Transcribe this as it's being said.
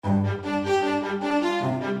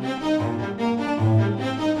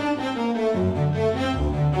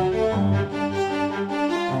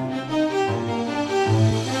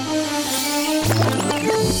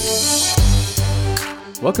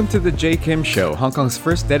Welcome to the J. Kim Show, Hong Kong's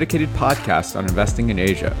first dedicated podcast on investing in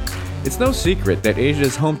Asia. It's no secret that Asia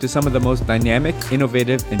is home to some of the most dynamic,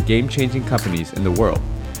 innovative, and game-changing companies in the world.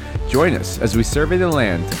 Join us as we survey the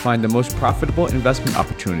land to find the most profitable investment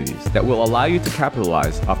opportunities that will allow you to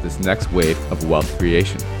capitalize off this next wave of wealth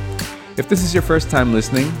creation. If this is your first time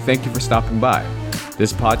listening, thank you for stopping by.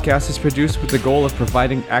 This podcast is produced with the goal of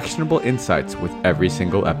providing actionable insights with every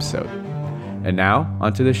single episode. And now,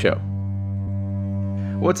 onto the show.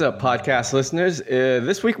 What's up, podcast listeners?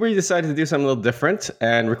 This week we decided to do something a little different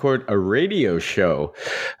and record a radio show.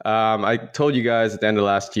 I told you guys at the end of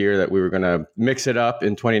last year that we were going to mix it up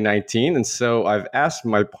in 2019. And so I've asked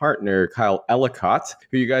my partner, Kyle Ellicott,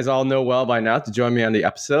 who you guys all know well by now, to join me on the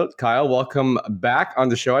episode. Kyle, welcome back on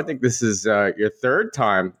the show. I think this is your third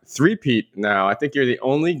time, three-peat now. I think you're the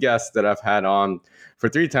only guest that I've had on for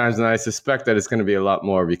 3 times, and I suspect that it's going to be a lot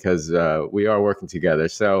more because we are working together.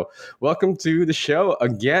 So welcome to the show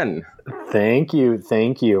again. Thank you.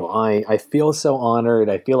 I feel so honored.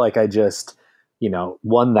 I feel like I just,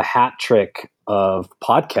 won the hat trick of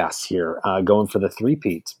podcasts here, going for the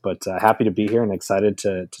three-peats, but happy to be here and excited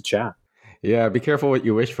to chat. Yeah, be careful what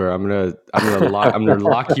you wish for. I'm gonna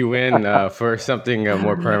lock you in for something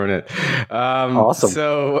more permanent. Awesome.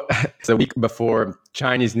 So it's a week before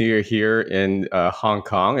Chinese New Year here in Hong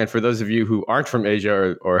Kong, and for those of you who aren't from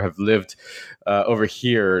Asia or have lived over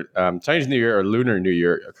here, Chinese New Year or Lunar New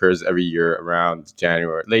Year occurs every year around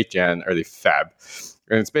January, late Jan, early Feb.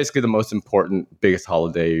 And it's basically the most important, biggest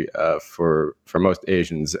holiday for most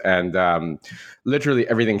Asians. And literally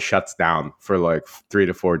everything shuts down for like 3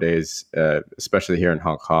 to 4 days, especially here in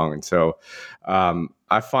Hong Kong. And so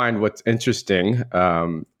I find what's interesting,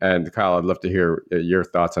 and Kyle, I'd love to hear your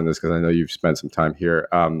thoughts on this because I know you've spent some time here.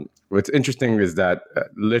 What's interesting is that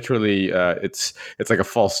literally it's like a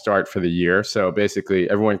false start for the year. So basically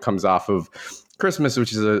everyone comes off of Christmas,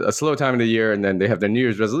 which is a slow time of the year, and then they have their New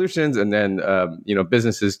Year's resolutions, and then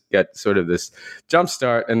businesses get sort of this jump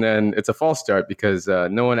start, and then it's a false start because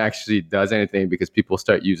no one actually does anything because people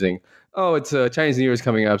start using, it's Chinese New Year's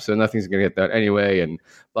coming up, so nothing's going to get done anyway, and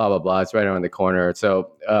blah blah blah. It's right around the corner. So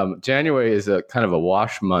January is a kind of a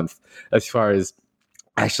wash month as far as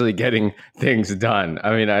actually getting things done.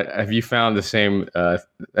 I mean, have you found the same?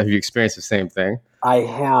 Have you experienced the same thing? I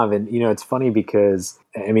have, and it's funny because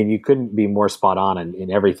you couldn't be more spot on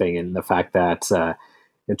in everything, and the fact that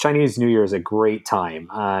Chinese New Year is a great time,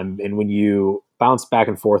 and when you bounce back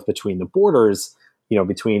and forth between the borders,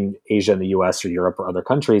 between Asia and the U.S. or Europe or other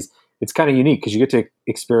countries, it's kind of unique because you get to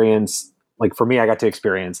experience. Like for me, I got to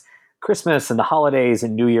experience Christmas and the holidays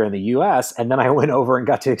and New Year in the U.S., and then I went over and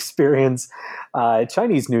got to experience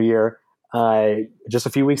Chinese New Year just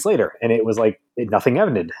a few weeks later, and it was like nothing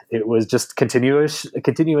ended. It was just a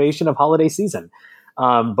continuation of holiday season.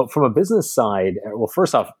 But from a business side, well,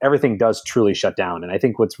 first off, everything does truly shut down, and I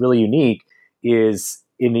think what's really unique is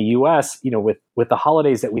in the U.S. With the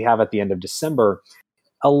holidays that we have at the end of December,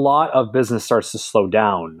 a lot of business starts to slow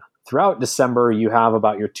down. Throughout December, you have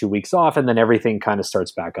about your 2 weeks off, and then everything kind of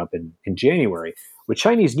starts back up in January. With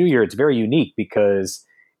Chinese New Year, it's very unique because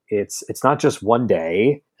it's not just one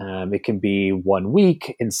day. It can be 1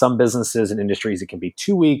 week. In some businesses and industries, it can be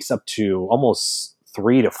 2 weeks up to almost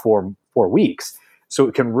 3 to 4 weeks. So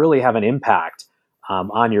it can really have an impact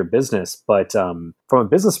on your business. But from a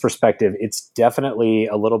business perspective, it's definitely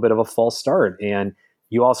a little bit of a false start. And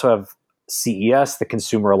you also have CES, the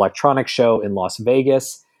Consumer Electronics Show in Las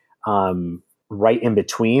Vegas, right in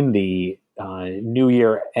between the New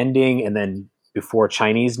Year ending and then before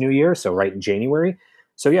Chinese New Year, so right in January.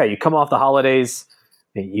 So yeah, you come off the holidays,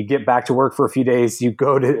 you get back to work for a few days, you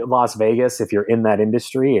go to Las Vegas if you're in that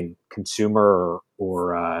industry in consumer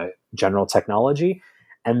or general technology,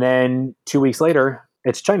 and then 2 weeks later,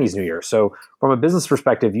 it's Chinese New Year. So from a business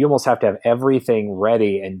perspective, you almost have to have everything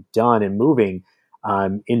ready and done and moving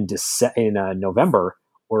in November,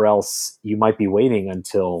 or else you might be waiting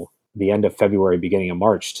until the end of February, beginning of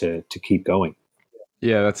March to keep going.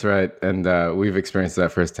 Yeah, that's right. And we've experienced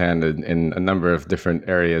that firsthand in a number of different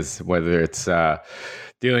areas, whether it's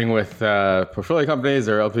dealing with portfolio companies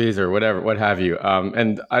or LPs or whatever, what have you.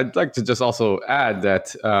 And I'd like to just also add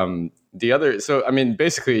that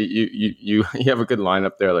basically you have a good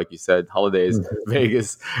lineup there, like you said, holidays,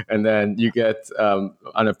 Vegas, and then you get,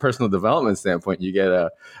 on a personal development standpoint, you get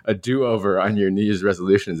a do-over on your New Year's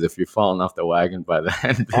resolutions if you've fallen off the wagon by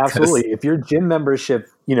then. Absolutely. If your gym membership,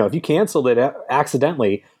 if you canceled it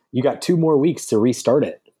accidentally, you got 2 more weeks to restart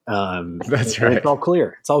it. That's right. It's all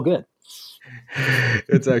clear. It's all good.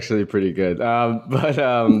 It's actually pretty good.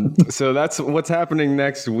 So that's what's happening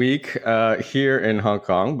next week here in Hong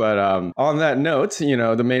Kong. But on that note,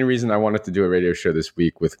 the main reason I wanted to do a radio show this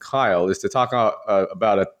week with Kyle is to talk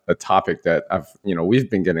about a topic that we've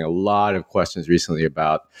been getting a lot of questions recently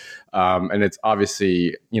about. And it's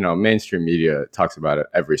obviously, mainstream media talks about it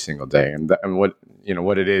every single day. And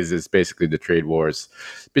what it is basically the trade wars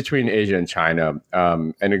between Asia and China.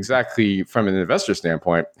 And exactly from an investor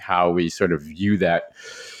standpoint, how we sort of view that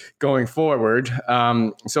going forward.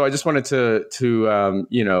 So I just wanted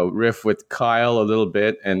to riff with Kyle a little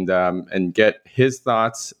bit and get his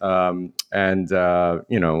thoughts and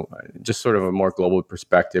just sort of a more global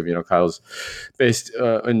perspective. Kyle's based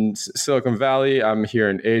in Silicon Valley. I'm here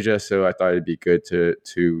in Asia, so I thought it'd be good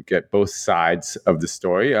to get both sides of the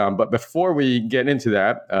story. But before we get into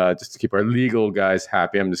that, just to keep our legal guys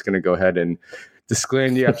happy, I'm just going to go ahead and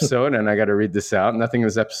disclaim the episode, and I got to read this out. Nothing in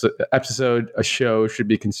this episode, a show, should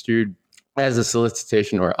be construed as a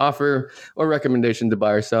solicitation or offer or recommendation to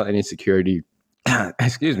buy or sell any security.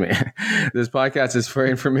 Excuse me. This podcast is for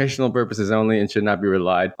informational purposes only and should not be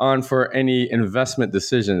relied on for any investment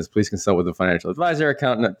decisions. Please consult with a financial advisor,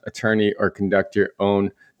 accountant, attorney, or conduct your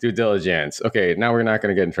own due diligence. Okay, now we're not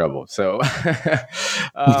going to get in trouble. So,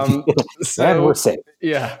 And we're safe.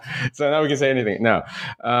 Yeah. So now we can say anything. No.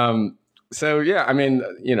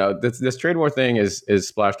 This trade war thing is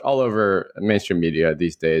splashed all over mainstream media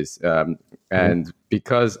these days, and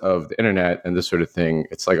because of the internet and this sort of thing,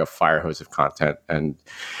 it's like a fire hose of content, and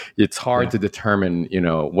it's hard to determine,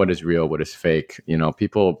 what is real, what is fake.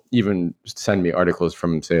 People even send me articles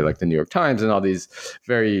from, say, like the New York Times and all these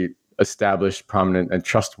very established, prominent, and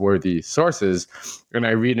trustworthy sources, and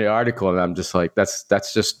I read an article and I'm just like,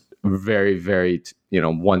 that's just very, very,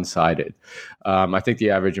 one-sided. I think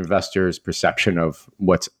the average investor's perception of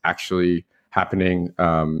what's actually happening,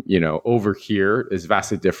 over here is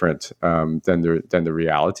vastly different than the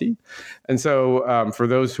reality. And so, for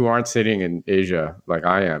those who aren't sitting in Asia like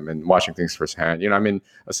I am and watching things firsthand, a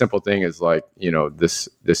simple thing is like,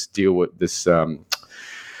 this deal with this.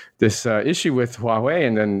 This issue with Huawei,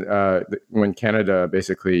 and then when Canada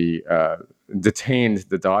basically detained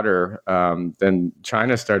the daughter, then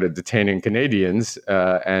China started detaining Canadians,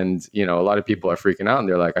 and a lot of people are freaking out, and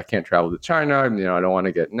they're like, "I can't travel to China. I don't want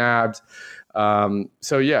to get nabbed."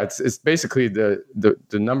 It's basically the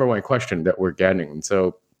number one question that we're getting, and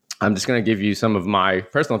so I'm just going to give you some of my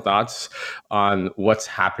personal thoughts on what's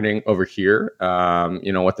happening over here,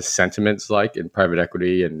 what the sentiment's like in private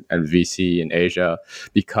equity and VC in Asia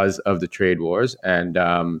because of the trade wars. And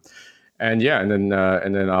then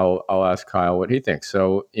I'll ask Kyle what he thinks.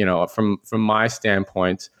 So, from my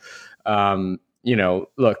standpoint,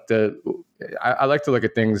 look, I like to look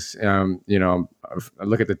at things,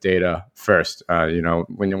 look at the data first.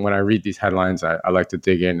 When I read these headlines, I like to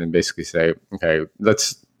dig in and basically say, okay,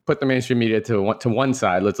 let's put the mainstream media to one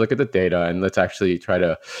side. Let's look at the data and let's actually try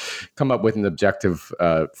to come up with an objective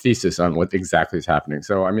thesis on what exactly is happening.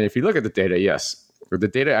 So, if you look at the data, yes, the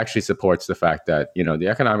data actually supports the fact that, the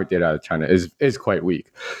economic data out of China is quite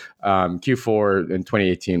weak. Q4 in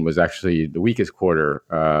 2018 was actually the weakest quarter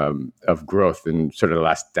of growth in sort of the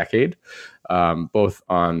last decade, both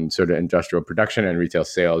on sort of industrial production and retail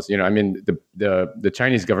sales. The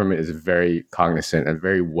Chinese government is very cognizant and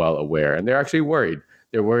very well aware, and they're actually worried.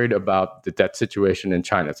 They're worried about the debt situation in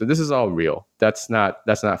China. So this is all real. That's not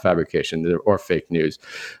fabrication or fake news.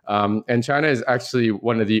 And China is actually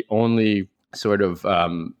one of the only sort of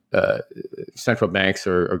central banks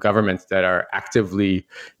or governments that are actively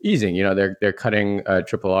easing. They're cutting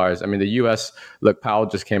triple R's. The U.S. Look, Powell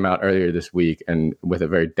just came out earlier this week and with a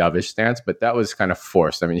very dovish stance, but that was kind of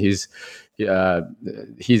forced. He's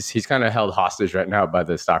kind of held hostage right now by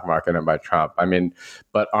the stock market and by Trump.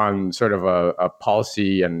 But on sort of a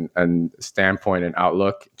policy and standpoint and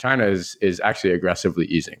outlook, China is actually aggressively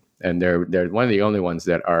easing. And they're one of the only ones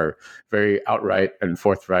that are very outright and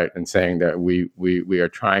forthright in saying that we are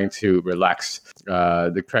trying to relax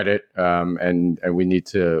the credit and we need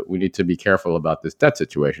to be careful about this debt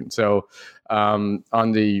situation. So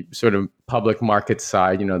on the sort of public market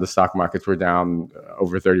side, the stock markets were down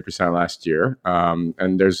over 30% last year,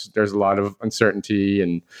 and there's a lot of uncertainty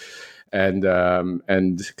and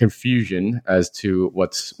confusion as to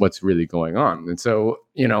what's really going on. And so,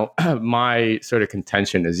 my sort of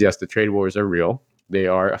contention is, yes, the trade wars are real. They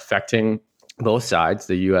are affecting both sides,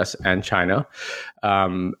 the U.S. and China,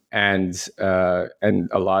 and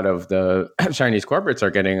a lot of the Chinese corporates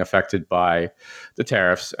are getting affected by the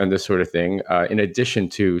tariffs and this sort of thing. In addition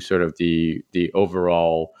to sort of the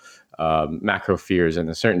overall macro fears and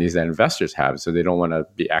uncertainties that investors have. So they don't want to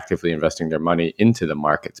be actively investing their money into the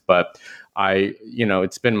markets. But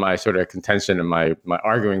it's been my sort of contention and my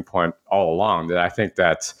arguing point all along that I think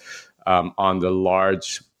that on the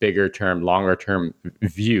large, bigger term, longer term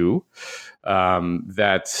view,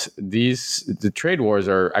 that the trade wars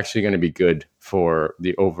are actually going to be good for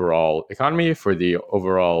the overall economy, for the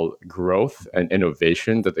overall growth and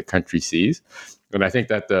innovation that the country sees. And I think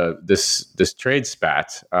that this trade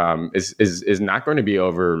spat is not going to be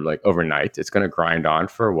over like overnight. It's going to grind on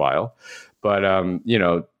for a while. But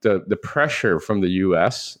the pressure from the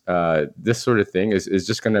U.S., this sort of thing is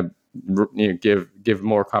just going to give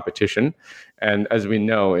more competition, and as we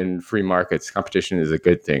know in free markets, competition is a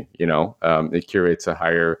good thing. It curates a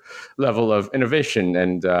higher level of innovation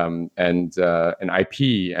and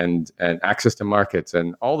IP and access to markets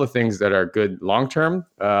and all the things that are good long term,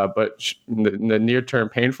 but in the near term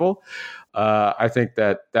painful. I think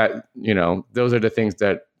that those are the things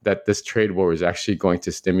that this trade war is actually going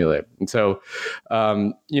to stimulate. And so,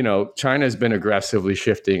 China has been aggressively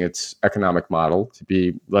shifting its economic model to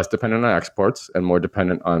be less dependent on exports and more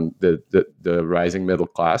dependent on the rising middle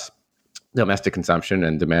class, domestic consumption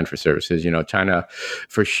and demand for services. China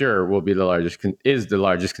for sure will be is the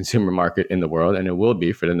largest consumer market in the world, and it will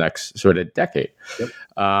be for the next sort of decade. Yep.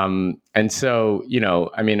 And so,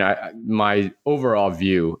 my overall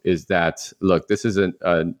view is that, look, this is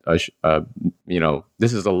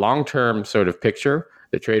this is a long-term sort of picture.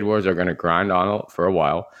 The trade wars are going to grind on for a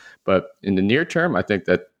while, but in the near term, I think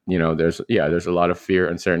that there's a lot of fear,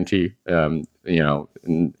 uncertainty, and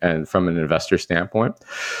from an investor standpoint.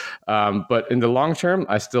 But in the long term,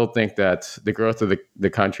 I still think that the growth of the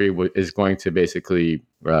country is going to basically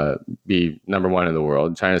be number one in the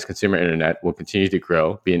world. China's consumer internet will continue to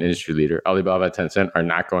grow, be an industry leader. Alibaba, Tencent are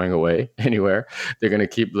not going away anywhere. They're going to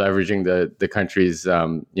keep leveraging the country's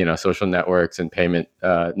social networks and payment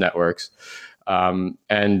networks.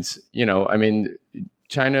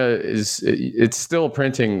 China it's still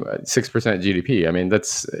printing 6% GDP. I mean,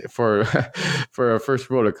 that's for a first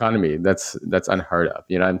world economy, that's unheard of,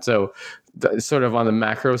 And so sort of on the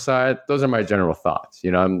macro side, those are my general thoughts,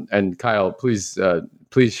 and Kyle, please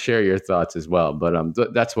share your thoughts as well.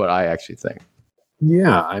 But that's what I actually think.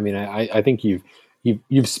 Yeah. I mean, I think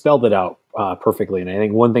you've spelled it out perfectly. And I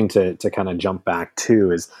think one thing to kind of jump back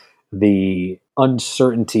to is the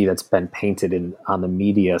uncertainty that's been painted on the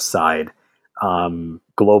media side,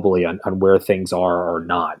 globally on where things are or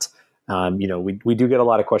not. We do get a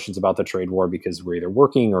lot of questions about the trade war because we're either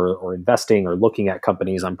working or investing or looking at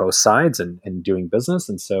companies on both sides and doing business.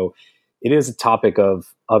 And so it is a topic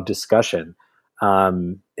of discussion.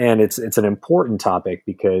 And it's an important topic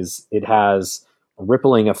because it has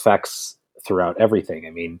rippling effects throughout everything.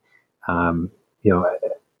 I mean,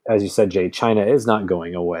 as you said, Jay, China is not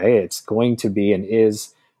going away. It's going to be and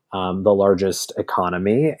is the largest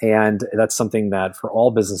economy. And that's something that for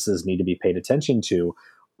all businesses need to be paid attention to.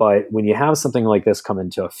 But when you have something like this come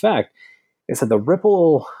into effect, I said the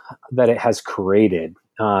ripple that it has created,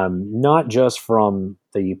 not just from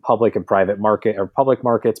the public and private market or public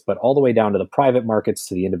markets, but all the way down to the private markets,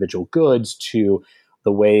 to the individual goods, to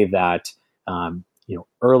the way that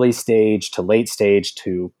early stage to late stage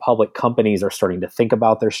to public companies are starting to think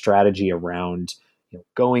about their strategy around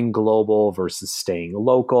going global versus staying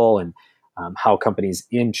local, and how companies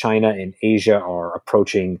in China and Asia are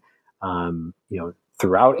approaching,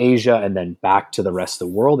 throughout Asia and then back to the rest of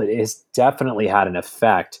the world. It has definitely had an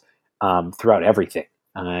effect throughout everything.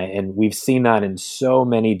 And we've seen that in so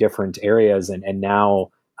many different areas. And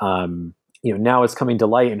now, now it's coming to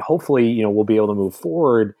light, and hopefully, we'll be able to move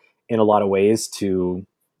forward in a lot of ways to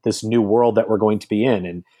this new world that we're going to be in.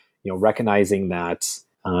 And, recognizing that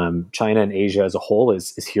China and Asia as a whole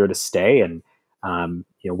is here to stay. And,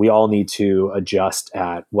 we all need to adjust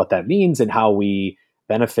at what that means and how we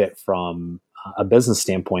benefit from a business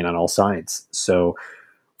standpoint on all sides. So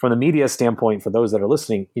from the media standpoint, for those that are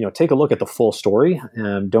listening, take a look at the full story,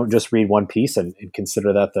 and don't just read one piece and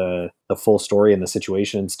consider that the full story and the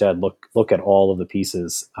situation. Instead, look at all of the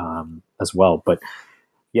pieces as well. But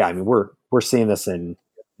yeah, I mean, we're seeing this in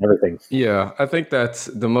everything. Yeah, I think that's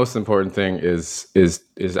the most important thing is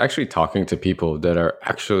actually talking to people that are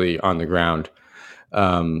actually on the ground.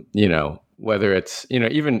 Whether it's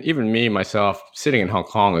even me myself sitting in Hong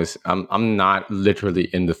Kong I'm not literally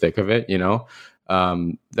in the thick of it.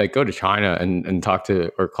 Like go to China and talk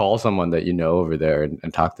to or call someone that over there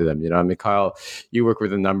and talk to them. I mean, Kyle, you work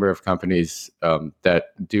with a number of companies that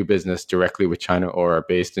do business directly with China or are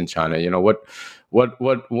based in China.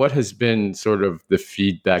 What has been sort of the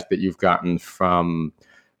feedback that you've gotten from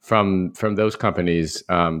from those companies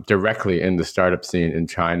directly in the startup scene in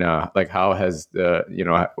China? Like, how has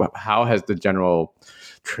the general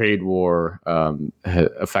trade war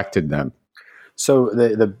affected them? So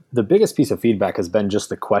the biggest piece of feedback has been just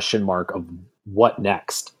the question mark of what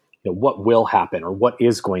next. What will happen, or what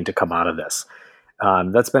is going to come out of this?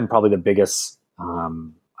 That's been probably the biggest,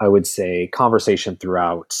 I would say, conversation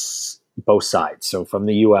throughout both sides. So from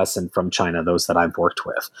the U.S. and from China, those that I've worked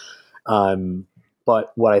with.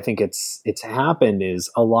 But what I think it's happened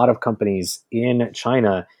is a lot of companies in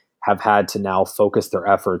China have had to now focus their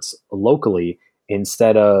efforts locally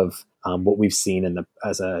instead of what we've seen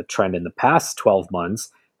as a trend in the past 12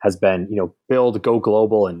 months has been, build, go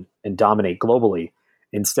global, and dominate globally.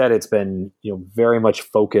 Instead, it's been, very much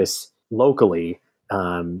focus locally,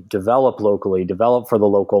 develop locally, develop for the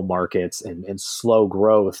local markets, and slow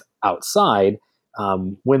growth outside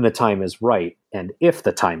when the time is right and if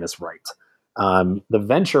the time is right. The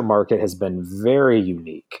venture market has been very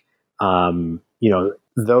unique.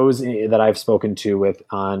 Those that I've spoken to with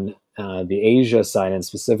on the Asia side and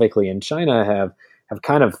specifically in China have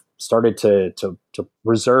kind of started to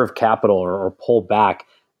reserve capital or pull back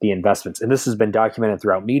the investments. And this has been documented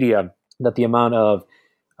throughout media that the amount of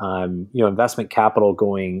investment capital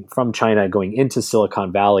going from China going into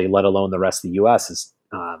Silicon Valley, let alone the rest of the U.S., is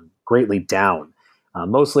greatly down,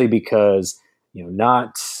 mostly because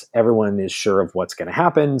not everyone is sure of what's going to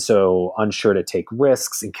happen, so unsure to take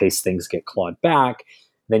risks in case things get clawed back.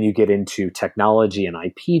 Then you get into technology and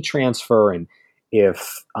IP transfer, and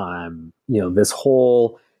if this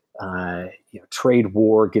whole trade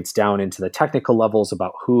war gets down into the technical levels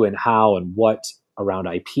about who and how and what around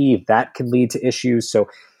IP, that can lead to issues. So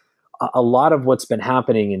a lot of what's been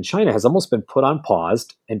happening in China has almost been put on pause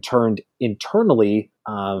and turned internally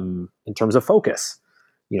in terms of focus.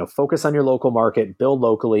 Focus on your local market, build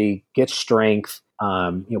locally, get strength,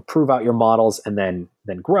 prove out your models, and then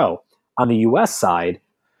grow. On the U.S. side,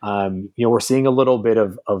 we're seeing a little bit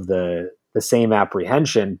of the same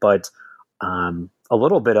apprehension, but a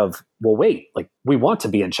little bit of, well, wait, like, we want to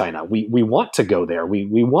be in China. We want to go there.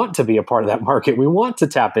 We want to be a part of that market. We want to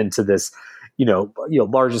tap into this,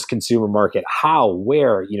 largest consumer market. How,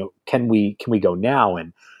 where, can we go now?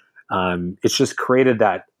 And it's just created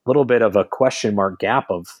that little bit of a question mark gap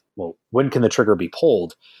of, well, when can the trigger be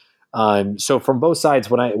pulled? So from both sides,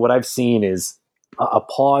 what I've seen is a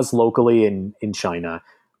pause locally in China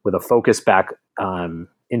with a focus back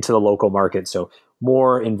into the local market. So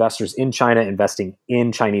more investors in China investing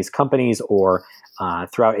in Chinese companies, or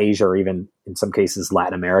throughout Asia, or even in some cases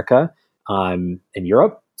Latin America and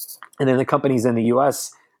Europe. And then the companies in the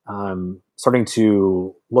US starting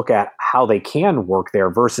to look at how they can work there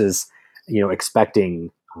versus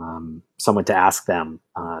expecting someone to ask them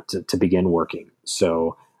to begin working.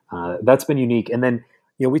 So that's been unique. And then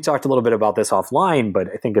we talked a little bit about this offline, but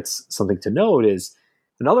I think it's something to note is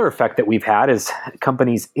another effect that we've had is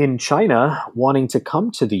companies in China wanting to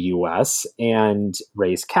come to the US and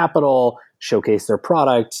raise capital, showcase their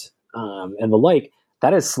product, and the like.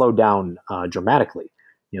 That has slowed down dramatically.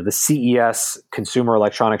 The CES Consumer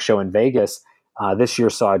Electronics Show in Vegas this year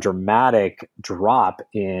saw a dramatic drop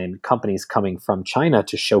in companies coming from China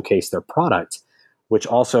to showcase their product, which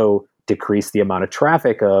also decreased the amount of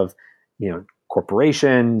traffic of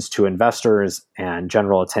corporations to investors and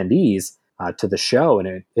general attendees to the show.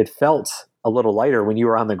 And it felt a little lighter when you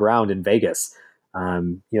were on the ground in Vegas.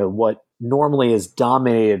 What normally is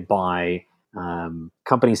dominated by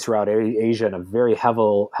companies throughout Asia and a very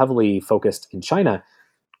heavily focused in China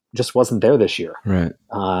just wasn't there this year, right?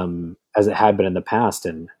 As it had been in the past,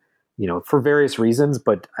 and for various reasons.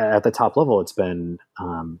 But at the top level, it's been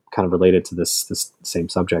kind of related to this same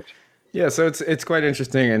subject. Yeah, so it's quite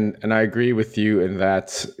interesting, and I agree with you in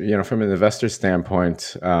that from an investor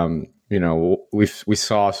standpoint, we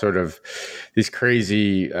saw sort of these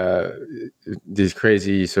crazy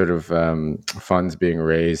sort of funds being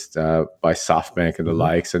raised by SoftBank and the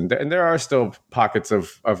likes, and there are still pockets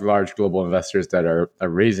of large global investors that are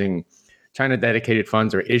raising China dedicated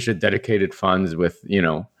funds or Asia dedicated funds with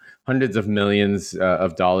hundreds of millions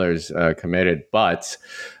of dollars committed, but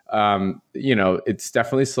it's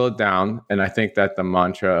definitely slowed down, and I think that the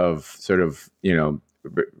mantra of sort of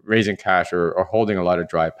raising cash or holding a lot of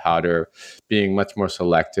dry powder, being much more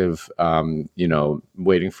selective,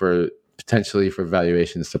 waiting for potentially for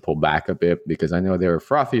valuations to pull back a bit, because I know they were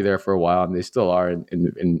frothy there for a while, and they still are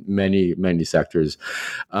in many sectors.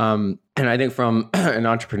 And I think from an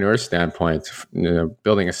entrepreneur standpoint,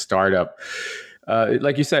 building a startup,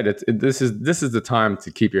 like you said, this is the time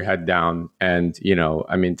to keep your head down, and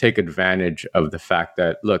I mean, take advantage of the fact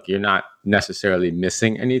that look, you're not necessarily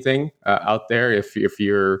missing anything out there if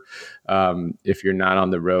you're not on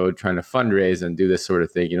the road trying to fundraise and do this sort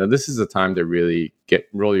of thing. This is the time to really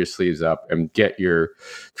roll your sleeves up and get your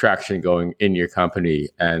traction going in your company.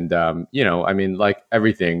 And I mean, like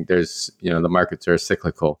everything, there's the markets are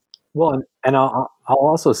cyclical. Well, and I'll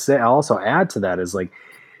also add to that is like,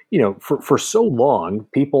 for so long,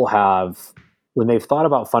 people have, when they've thought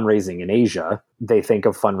about fundraising in Asia, they think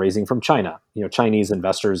of fundraising from China. Chinese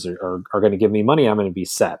investors are going to give me money, I'm going to be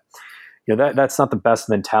set. That's not the best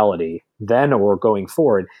mentality then or going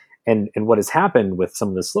forward. And what has happened with some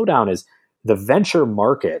of the slowdown is the venture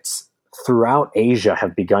markets throughout Asia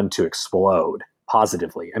have begun to explode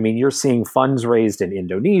positively. I mean, you're seeing funds raised in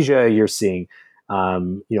Indonesia, you're seeing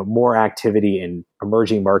more activity in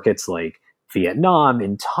emerging markets like Vietnam,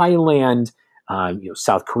 in Thailand,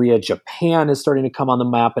 South Korea, Japan is starting to come on the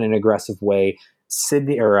map in an aggressive way.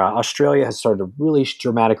 Sydney or Australia has started to really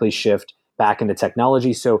dramatically shift back into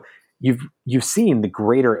technology. So you've seen the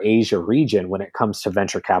greater Asia region when it comes to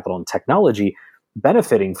venture capital and technology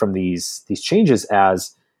benefiting from these changes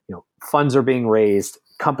as funds are being raised,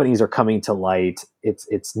 companies are coming to light.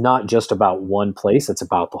 It's not just about one place; it's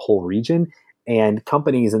about the whole region. And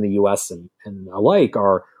companies in the U.S. and alike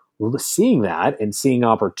are seeing that and seeing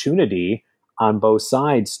opportunity on both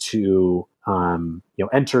sides to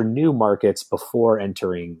enter new markets before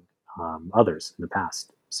entering others in the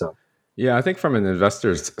past. So, yeah, I think from an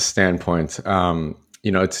investor's standpoint,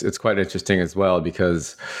 it's quite interesting as well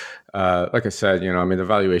because, like I said, I mean, the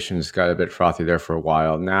valuations got a bit frothy there for a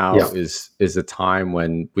while. Now yeah. is a time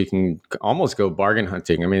when we can almost go bargain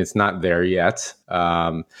hunting. I mean, it's not there yet.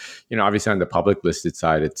 Obviously on the public listed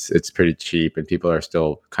side, it's pretty cheap, and people are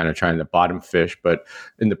still kind of trying to bottom fish. But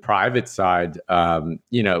in the private side,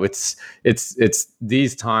 it's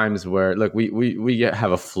these times where look, we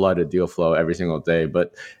have a flood of deal flow every single day,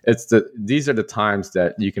 but these are the times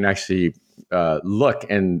that you can actually look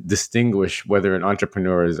and distinguish whether an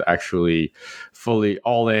entrepreneur is actually fully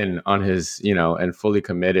all in on his, and fully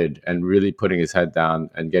committed and really putting his head down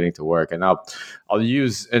and getting to work. And I'll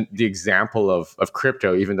use the example of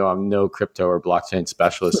crypto, even though I'm no crypto or blockchain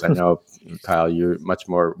specialist. I know, Kyle, you're much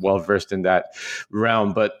more well versed in that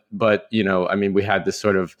realm. But I mean, we had this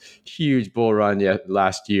sort of huge bull run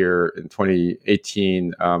last year in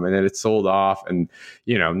 2018, and then it sold off, and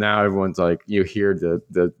now everyone's like, you hear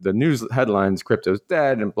the news headlines, crypto's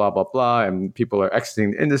dead, and blah blah blah, and people are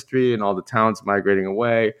exiting the industry, and all the talent's migrating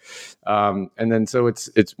away. And then so it's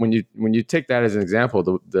when you take that as an example,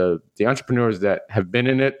 the entrepreneurs that have been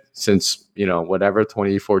in it since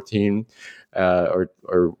 2014 or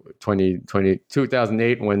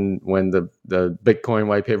 2008 when the Bitcoin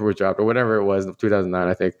white paper was dropped, or whatever it was, 2009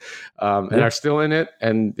 I think, and are still in it,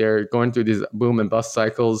 and they're going through these boom and bust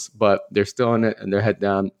cycles, but they're still in it and they're head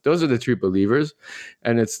down. Those are the true believers,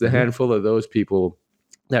 and it's the handful of those people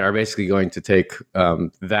that are basically going to take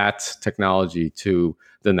that technology to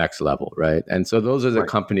the next level, right? And so those are the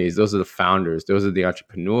companies, those are the founders, those are the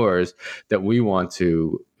entrepreneurs that we want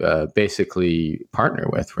to basically partner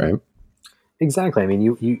with, right? Exactly. I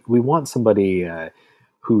mean, we want somebody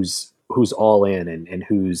who's all in and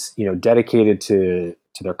who's dedicated to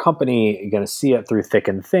their company, going to see it through thick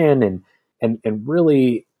and thin, and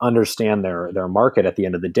really understand their market at the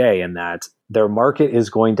end of the day, and that their market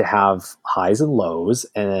is going to have highs and lows,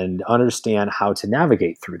 and understand how to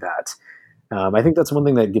navigate through that. I think that's one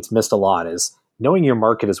thing that gets missed a lot is knowing your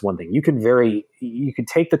market is one thing. You can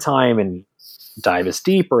take the time and dive as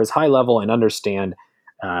deep or as high level and understand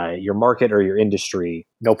your market or your industry,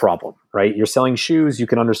 no problem, right? You're selling shoes, you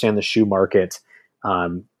can understand the shoe market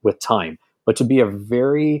with time. But to be a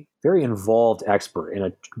very, very involved expert and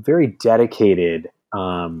a very dedicated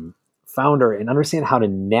founder and understand how to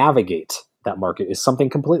navigate that market is something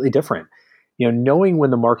completely different. Knowing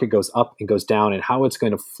when the market goes up and goes down and how it's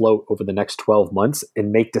going to float over the next 12 months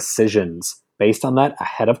and make decisions based on that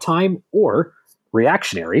ahead of time or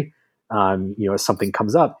reactionary, as something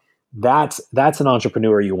comes up, that's an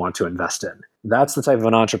entrepreneur you want to invest in. That's the type of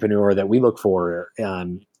an entrepreneur that we look for.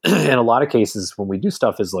 In a lot of cases, when we do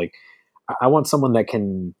stuff, is like, I want someone that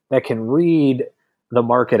can read the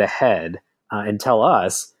market ahead and tell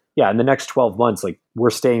us, yeah, in the next 12 months, like,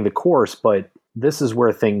 we're staying the course, but this is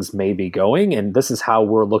where things may be going, and this is how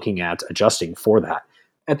we're looking at adjusting for that.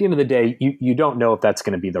 At the end of the day, you don't know if that's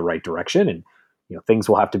going to be the right direction, and things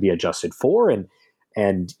will have to be adjusted for,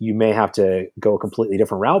 and you may have to go a completely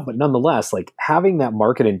different route. But nonetheless, like, having that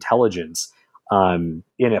market intelligence in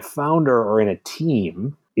a founder or in a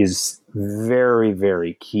team is very,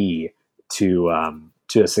 very key to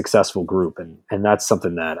a successful group, and that's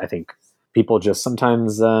something that I think people just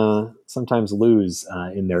sometimes lose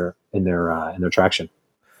in their traction.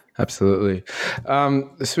 Absolutely.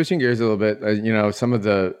 Switching gears a little bit,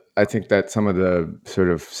 I think that some of the sort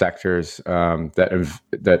of sectors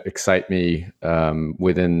that excite me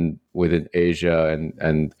within Asia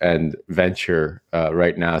and venture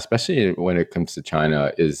right now, especially when it comes to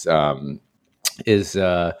China, is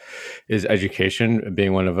education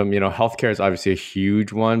being one of them. Healthcare is obviously a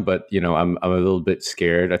huge one, but I'm a little bit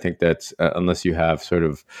scared. I think that unless you have sort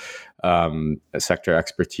of a sector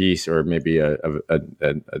expertise or maybe a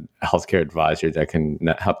healthcare advisor that can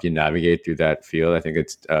help you navigate through that field, I think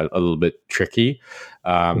it's a little bit tricky,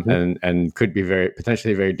 and could be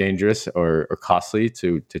potentially very dangerous or costly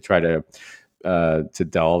to try to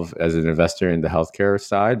delve as an investor in the healthcare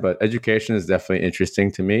side. But education is definitely interesting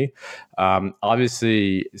to me.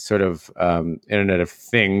 Obviously, sort of Internet of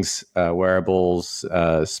Things, wearables,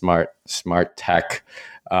 smart tech,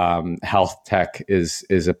 health tech is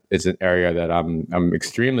an area that I'm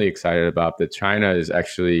extremely excited about. That China is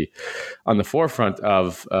actually on the forefront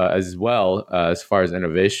of as well, as far as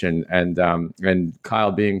innovation. And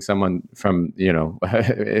Kyle, being someone from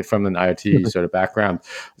from an IoT sort of background,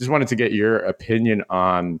 just wanted to get your opinion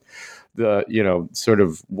on the sort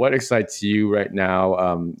of what excites you right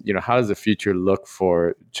now. How does the future look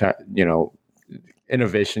for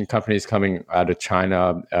innovation companies coming out of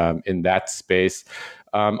China in that space?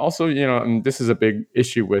 Also, and this is a big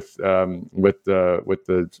issue with the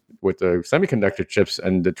semiconductor chips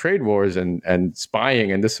and the trade wars and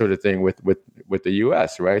spying and this sort of thing with the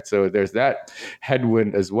U.S. Right. So there's that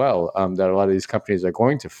headwind as well that a lot of these companies are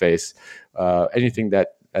going to face. Anything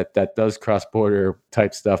that does cross border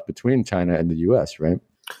type stuff between China and the U.S. Right.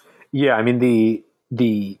 Yeah, I mean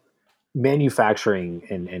the manufacturing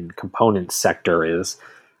and component sector is.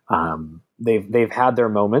 They've had their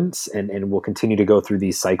moments and will continue to go through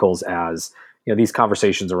these cycles as these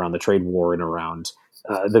conversations around the trade war and around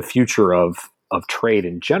the future of trade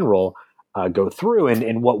in general go through.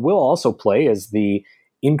 And what will also play is the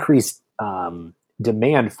increased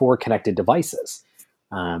demand for connected devices.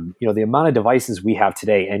 The amount of devices we have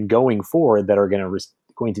today and going forward that are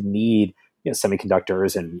going to need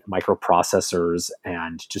semiconductors and microprocessors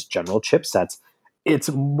and just general chipsets. It's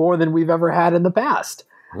more than we've ever had in the past.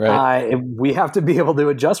 Right. And we have to be able to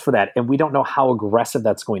adjust for that. And we don't know how aggressive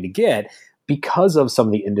that's going to get because of some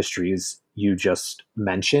of the industries you just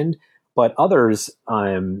mentioned. But others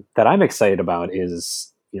that I'm excited about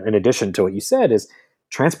is, in addition to what you said, is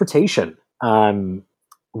transportation,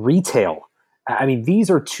 retail. I mean, these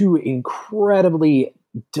are two incredibly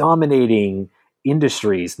dominating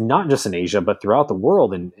industries, not just in Asia, but throughout the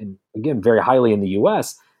world. And again, very highly in the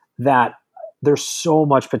US, that there's so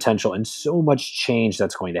much potential and so much change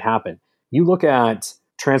that's going to happen. You look at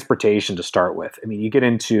transportation to start with. I mean, you get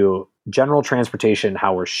into general transportation,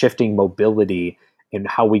 how we're shifting mobility and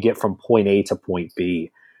how we get from point A to point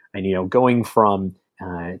B. And, going from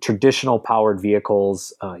traditional powered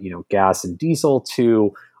vehicles, gas and diesel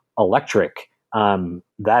to electric.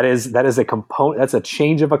 That is a component. That's a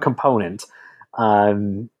change of a component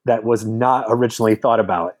that was not originally thought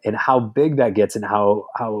about, and how big that gets and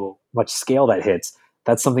how much scale that hits.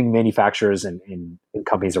 That's something manufacturers and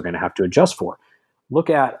companies are going to have to adjust for. Look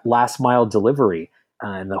at last mile delivery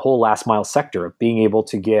and the whole last mile sector of being able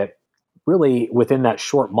to get really within that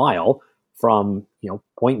short mile from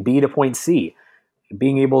point B to point C,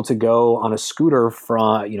 being able to go on a scooter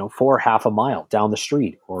for half a mile down the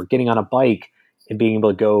street, or getting on a bike and being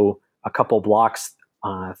able to go a couple blocks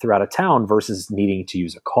throughout a town versus needing to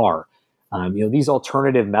use a car. These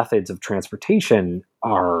alternative methods of transportation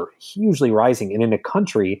are hugely rising. And in a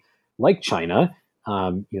country like China,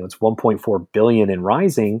 it's 1.4 billion and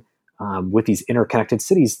rising with these interconnected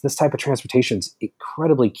cities. This type of transportation is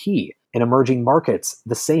incredibly key. In emerging markets,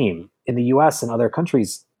 the same. In the US and other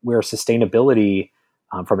countries where sustainability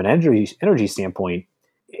from an energy standpoint,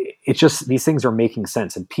 it's just these things are making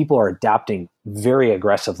sense and people are adapting very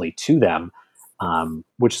aggressively to them,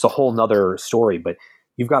 which is a whole nother story. But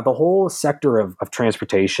you've got the whole sector of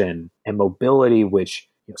transportation and mobility, which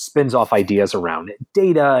spins off ideas around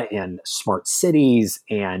data and smart cities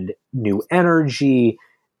and new energy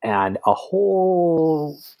and a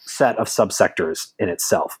whole set of subsectors in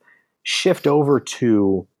itself. Shift over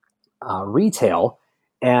to retail,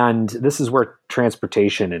 and this is where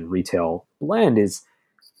transportation and retail blend is.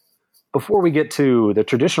 Before we get to the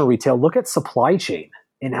traditional retail, look at supply chain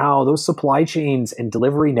and how those supply chains and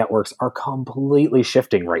delivery networks are completely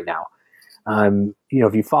shifting right now.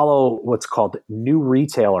 If you follow what's called new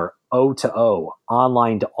retail or O to O,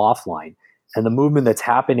 online to offline, and the movement that's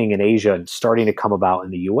happening in Asia and starting to come about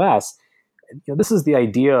in the US, this is the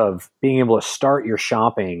idea of being able to start your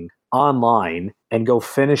shopping online and go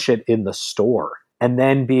finish it in the store, and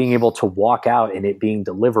then being able to walk out and it being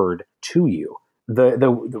delivered to you.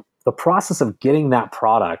 The process of getting that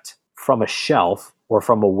product from a shelf or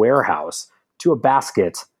from a warehouse to a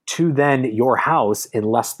basket to then your house in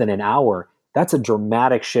less than an hour, that's a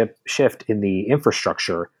dramatic shift in the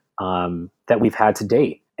infrastructure that we've had to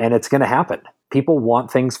date. And it's going to happen. People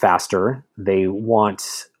want things faster. They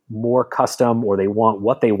want more custom, or they want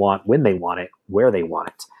what they want, when they want it, where they want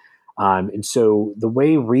it. And so the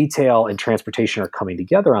way retail and transportation are coming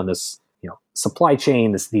together on this, supply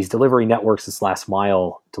chain, these delivery networks, this last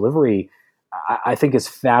mile delivery, I think is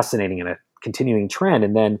fascinating and a continuing trend.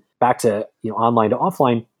 And then back to online to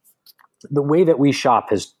offline, the way that we shop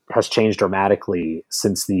has changed dramatically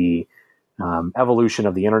since the evolution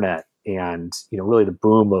of the internet and really the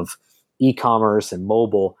boom of e-commerce and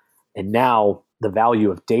mobile, and now the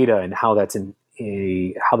value of data and how that's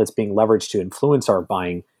being leveraged to influence our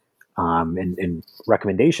buying and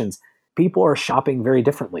recommendations. People are shopping very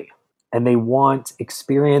differently, and they want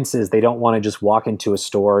experiences. They don't want to just walk into a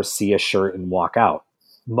store, see a shirt, and walk out.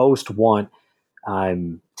 Most want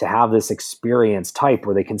to have this experience type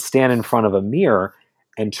where they can stand in front of a mirror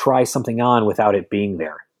and try something on without it being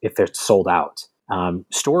there if they're sold out.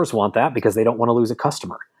 Stores want that because they don't want to lose a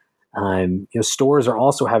customer. Stores are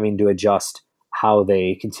also having to adjust how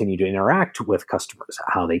they continue to interact with customers,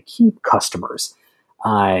 how they keep customers.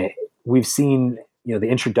 We've seen the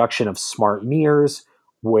introduction of smart mirrors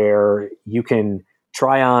where you can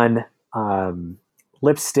try on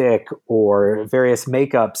lipstick or various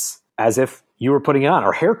makeups as if you were putting it on,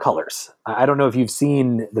 or hair colors. I don't know if you've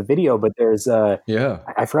seen the video, but there's I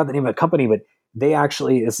forgot the name of the company, but they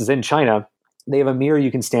actually, this is in China, they have a mirror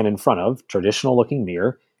you can stand in front of, traditional looking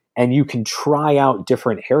mirror, and you can try out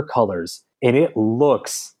different hair colors, and it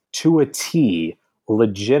looks to a T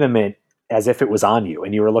legitimate, as if it was on you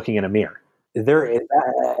and you were looking in a mirror.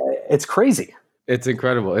 It's crazy. It's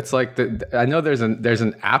incredible. It's like I know there's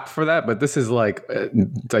an app for that, but this is like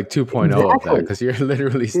 2.0 of that, because you're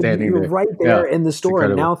literally standing you're there. right there in the store.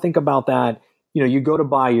 And now think about that. You go to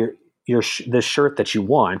buy the shirt that you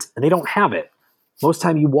want, and they don't have it. Most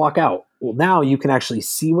time you walk out. Well, now you can actually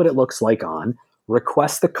see what it looks like on,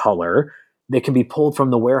 request the color. They can be pulled from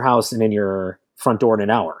the warehouse and in your front door in an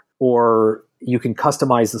hour, or you can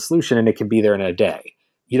customize the solution and it can be there in a day.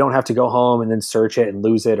 You don't have to go home and then search it and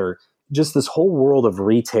lose it, or just this whole world of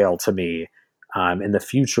retail to me, and the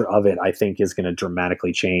future of it, I think, is going to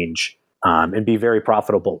dramatically change and be very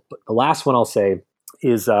profitable. But the last one I'll say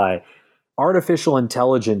is artificial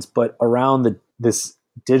intelligence, but around this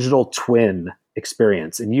digital twin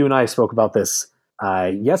experience. And you and I spoke about this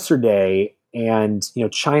yesterday, and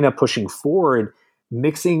China pushing forward,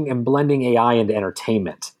 mixing and blending AI into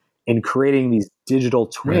entertainment and creating these digital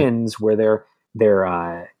twins, right, where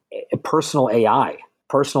they're personal AI.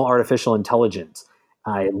 Personal artificial intelligence.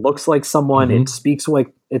 It looks like someone. Mm-hmm. It speaks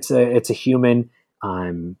like it's a human.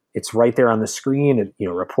 It's right there on the screen. It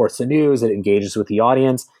reports the news. It engages with the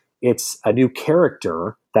audience. It's a new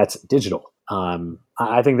character that's digital.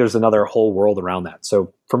 I think there's another whole world around that.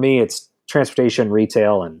 So for me, it's transportation,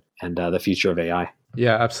 retail, and the future of AI.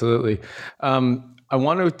 Yeah, absolutely. I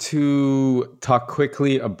wanted to talk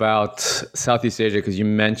quickly about Southeast Asia, because you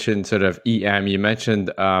mentioned sort of EM, you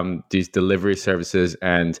mentioned these delivery services,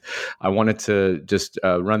 and I wanted to just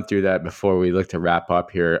run through that before we look to wrap up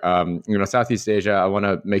here. Southeast Asia, I want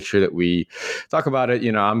to make sure that we talk about it.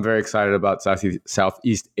 I'm very excited about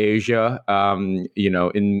Southeast Asia,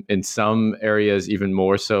 in some areas even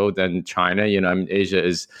more so than China. Asia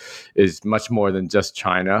is much more than just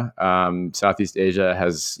China. Southeast Asia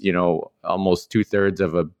has, almost 2/3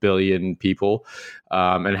 of 1 billion people,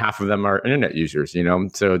 and half of them are internet users.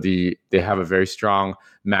 So they have a very strong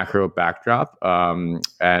macro backdrop.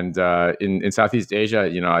 And in Southeast Asia,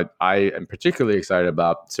 I am particularly excited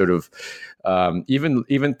about sort of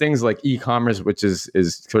even things like e-commerce, which is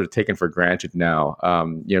sort of taken for granted now,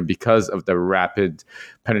 because of the rapid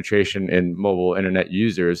penetration in mobile internet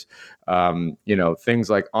users. Things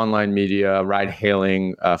like online media, ride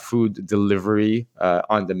hailing, food delivery,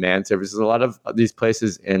 on-demand services. A lot of these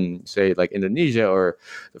places in, say, like Indonesia or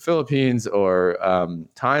the Philippines or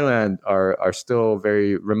Thailand are still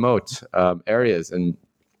very remote areas. And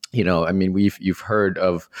you've heard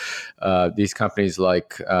of these companies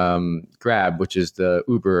like Grab, which is the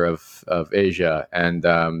Uber of Asia, and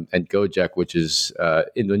Gojek, which is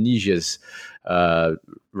Indonesia's uh,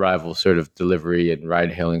 rival sort of delivery and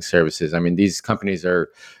ride hailing services. I mean, these companies are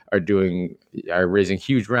raising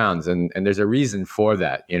huge rounds, and there's a reason for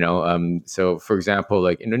that. So for example,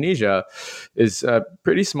 like Indonesia is a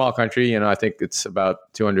pretty small country. I think it's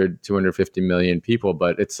about 250 million people,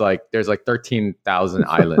 but it's like there's like 13,000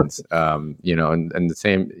 islands. And the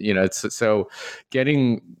same. It's so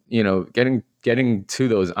getting getting to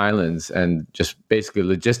those islands and just basically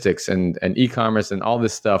logistics and e-commerce and all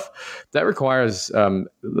this stuff that requires,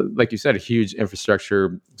 like you said, a huge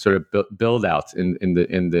infrastructure sort of build out in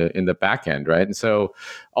the back end, right? And so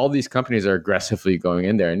all these companies are aggressively going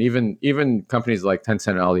in there, and even companies like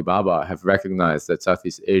Tencent and Alibaba have recognized that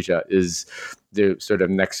Southeast Asia is the sort of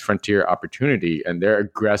next frontier opportunity, and they're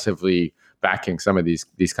aggressively backing some of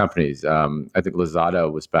these companies. I think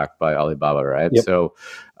Lazada was backed by Alibaba, right? Yep. So.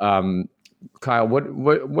 Kyle,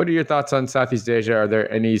 what are your thoughts on Southeast Asia? Are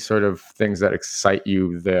there any sort of things that excite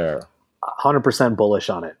you there? 100% bullish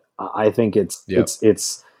on it. I think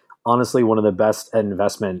it's honestly one of the best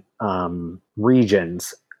investment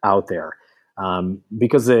regions out there,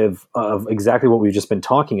 because of exactly what we've just been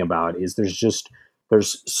talking about. Is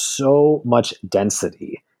there's so much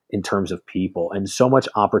density in terms of people, and so much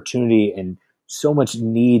opportunity, and so much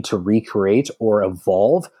need to recreate or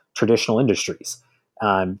evolve traditional industries,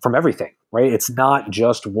 from everything. Right? It's not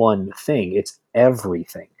just one thing; it's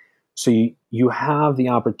everything. So you have the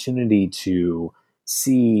opportunity to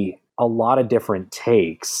see a lot of different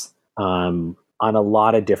takes on a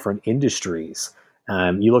lot of different industries.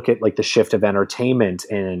 You look at like the shift of entertainment,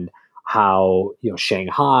 and how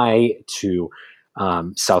Shanghai to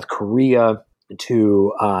South Korea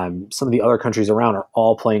to some of the other countries around are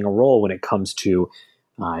all playing a role when it comes to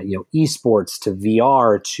esports, to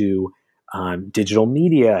VR, to digital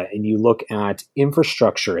media. And you look at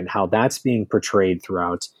infrastructure and how that's being portrayed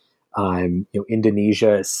throughout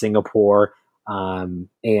Indonesia, Singapore, and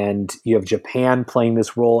you have Japan playing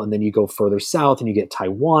this role. And then you go further south and you get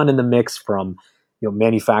Taiwan in the mix, from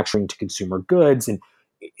manufacturing to consumer goods. And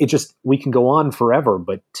we can go on forever.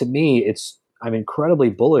 But to me, I'm incredibly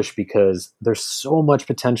bullish because there's so much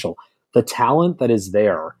potential. The talent that is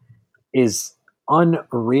there is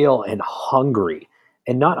unreal and hungry,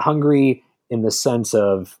 and not hungry in the sense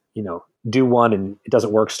of, do one and it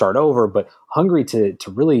doesn't work, start over, but hungry to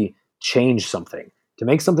really change something, to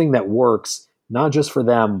make something that works, not just for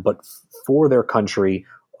them, but for their country,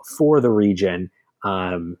 for the region,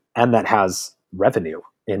 and that has revenue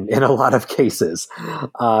in a lot of cases.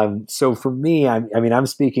 So for me, I'm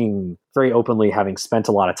speaking very openly, having spent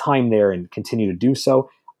a lot of time there and continue to do so.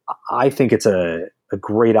 I think it's a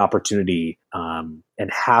great opportunity, and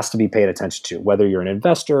has to be paid attention to. Whether you're an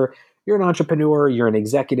investor, you're an entrepreneur, you're an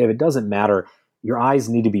executive, it doesn't matter. Your eyes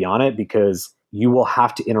need to be on it, because you will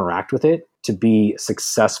have to interact with it to be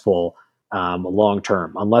successful long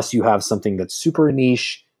term. Unless you have something that's super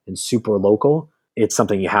niche and super local, it's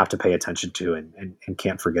something you have to pay attention to and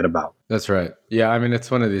can't forget about. That's right. Yeah, I mean,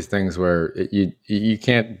 it's one of these things where you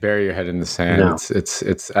can't bury your head in the sand. No. It's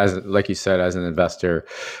as like you said, as an investor,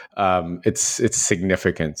 it's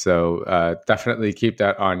significant. So definitely keep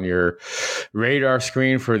that on your radar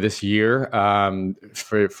screen for this year.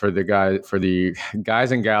 For the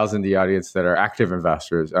guys and gals in the audience that are active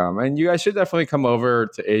investors, and you guys should definitely come over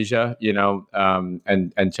to Asia,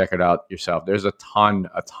 and check it out yourself. There's a ton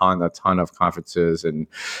of conferences and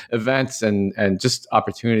events and just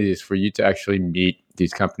opportunities for you to actually meet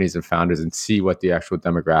these companies and founders and see what the actual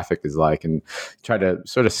demographic is like, and try to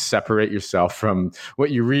sort of separate yourself from what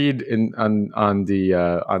you read on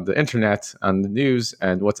the internet, on the news,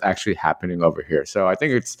 and what's actually happening over here. So I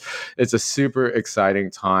think it's a super exciting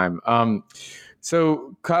time.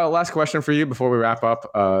 So Kyle, last question for you before we wrap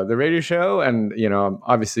up the radio show. And,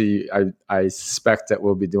 obviously I suspect that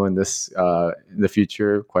we'll be doing this in the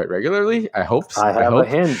future quite regularly. I hope. I have a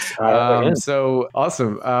hint. So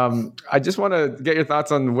awesome. I just want to get your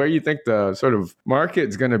thoughts on where you think the sort of market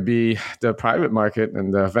is going to be, the private market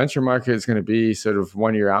and the venture market is going to be sort of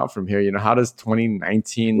 1 year out from here. How does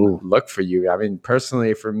 2019 look for you? I mean,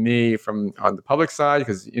 personally, for me, from on the public side,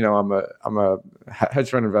 because, I'm a hedge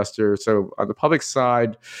fund investor. So on the public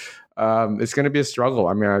side, it's going to be a struggle.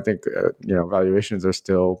 I mean, I think valuations are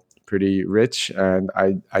still pretty rich, and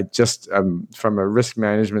I just from a risk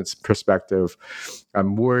management perspective,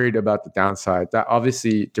 I'm worried about the downside. That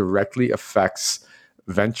obviously directly affects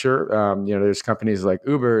venture. There's companies like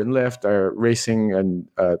Uber and Lyft are racing, and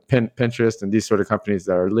Pinterest and these sort of companies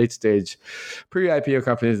that are late stage pre-IPO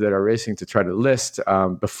companies that are racing to try to list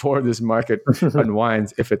before this market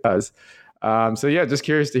unwinds, if it does. So yeah, just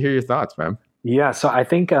curious to hear your thoughts, man. Yeah, so I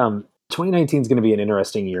think 2019 is going to be an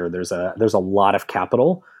interesting year. There's a lot of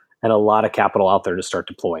capital and a lot of capital out there to start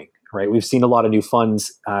deploying, right? We've seen a lot of new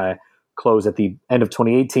funds close at the end of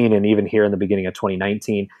 2018 and even here in the beginning of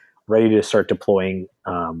 2019, ready to start deploying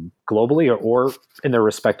globally or in their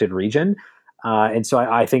respected region. And so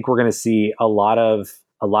I think we're going to see a lot of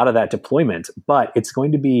that deployment, but it's not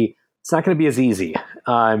going to be as easy.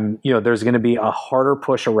 There's going to be a harder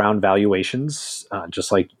push around valuations,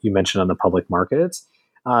 just like you mentioned on the public markets.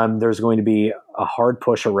 There's going to be a hard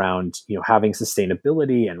push around, having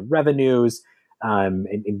sustainability and revenues,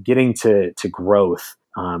 and getting to growth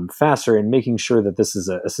faster, and making sure that this is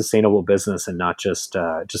a sustainable business and not just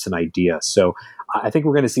an idea. So I think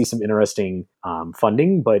we're going to see some interesting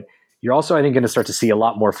funding, but you're also, I think, going to start to see a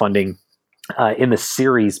lot more funding in the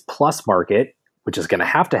Series Plus market, which is going to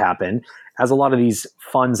have to happen, as a lot of these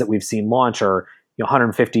funds that we've seen launch are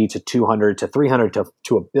 150 to 200 to 300 to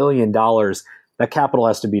 $1 billion. That capital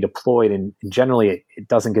has to be deployed, and generally it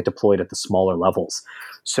doesn't get deployed at the smaller levels.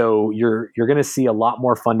 So you're going to see a lot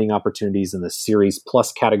more funding opportunities in the Series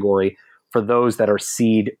Plus category for those that are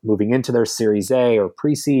seed moving into their Series A or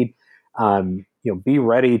pre-seed. Be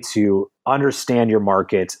ready to understand your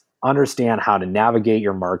market, understand how to navigate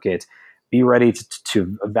your market, be ready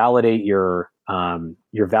to validate your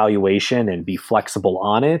valuation and be flexible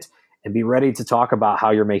on it, and be ready to talk about how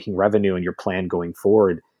you're making revenue and your plan going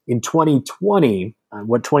forward. In 2020,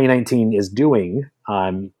 what 2019 is doing,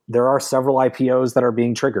 there are several IPOs that are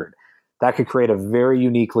being triggered. That could create a very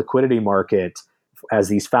unique liquidity market as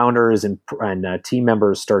these founders and team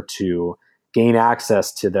members start to gain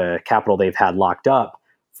access to the capital they've had locked up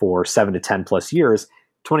for 7 to 10 plus years.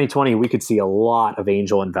 2020, we could see a lot of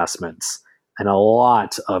angel investments and a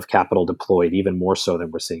lot of capital deployed, even more so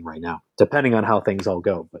than we're seeing right now, depending on how things all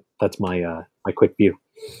go. But that's my quick view.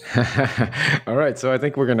 All right, so I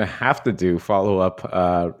think we're going to have to do follow-up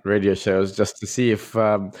radio shows just to see if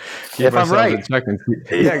I'm right.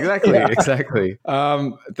 Yeah, exactly, exactly.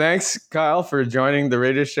 Thanks, Kyle, for joining the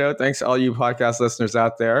radio show. Thanks, all you podcast listeners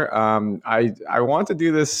out there. I want to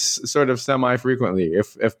do this sort of semi-frequently,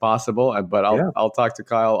 if possible, but I'll talk to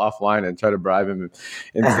Kyle offline and try to bribe him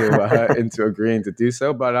into agreeing to do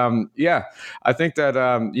so. But I think that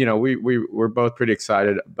we're both pretty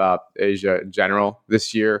excited about Asia in general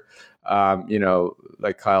this year.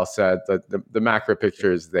 Like Kyle said, the macro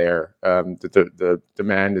picture is there. The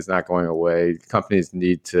demand is not going away. Companies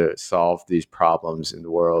need to solve these problems in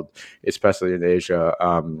the world, especially in Asia.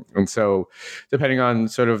 And so, depending on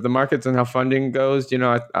sort of the markets and how funding goes,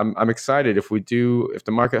 I'm excited if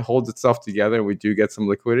the market holds itself together and we do get some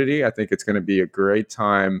liquidity. I think it's going to be a great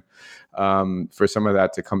time for some of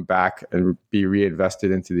that to come back and be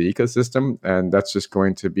reinvested into the ecosystem, and that's just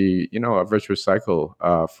going to be a virtuous cycle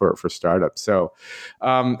for startups. So,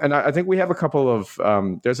 and I think we have a couple of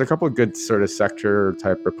there's a couple of good sort of sector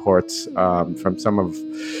type reports from some of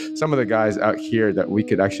the guys out here that we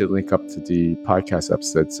could actually link up to the podcast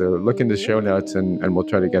episode. So look in the show notes, and we'll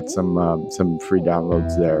try to get some free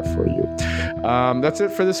downloads there for you. That's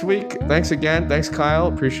it for this week. Thanks again. Thanks, Kyle.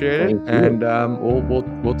 Appreciate it. And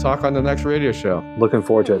we'll talk on the next radio show. Looking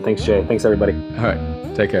forward to it. Thanks, Jay. Thanks, everybody. All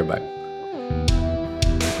right. Take care. Bye.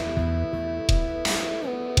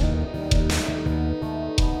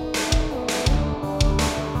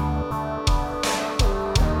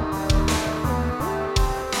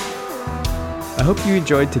 I hope you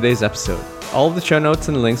enjoyed today's episode. All of the show notes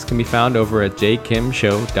and links can be found over at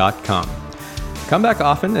jkimshow.com. Come back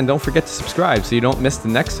often, and don't forget to subscribe so you don't miss the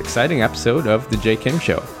next exciting episode of The Jay Kim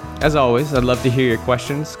Show. As always, I'd love to hear your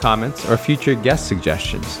questions, comments, or future guest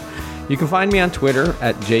suggestions. You can find me on Twitter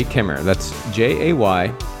at JayKimmer. That's JayKimmer.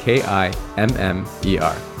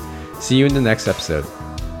 See you in the next episode.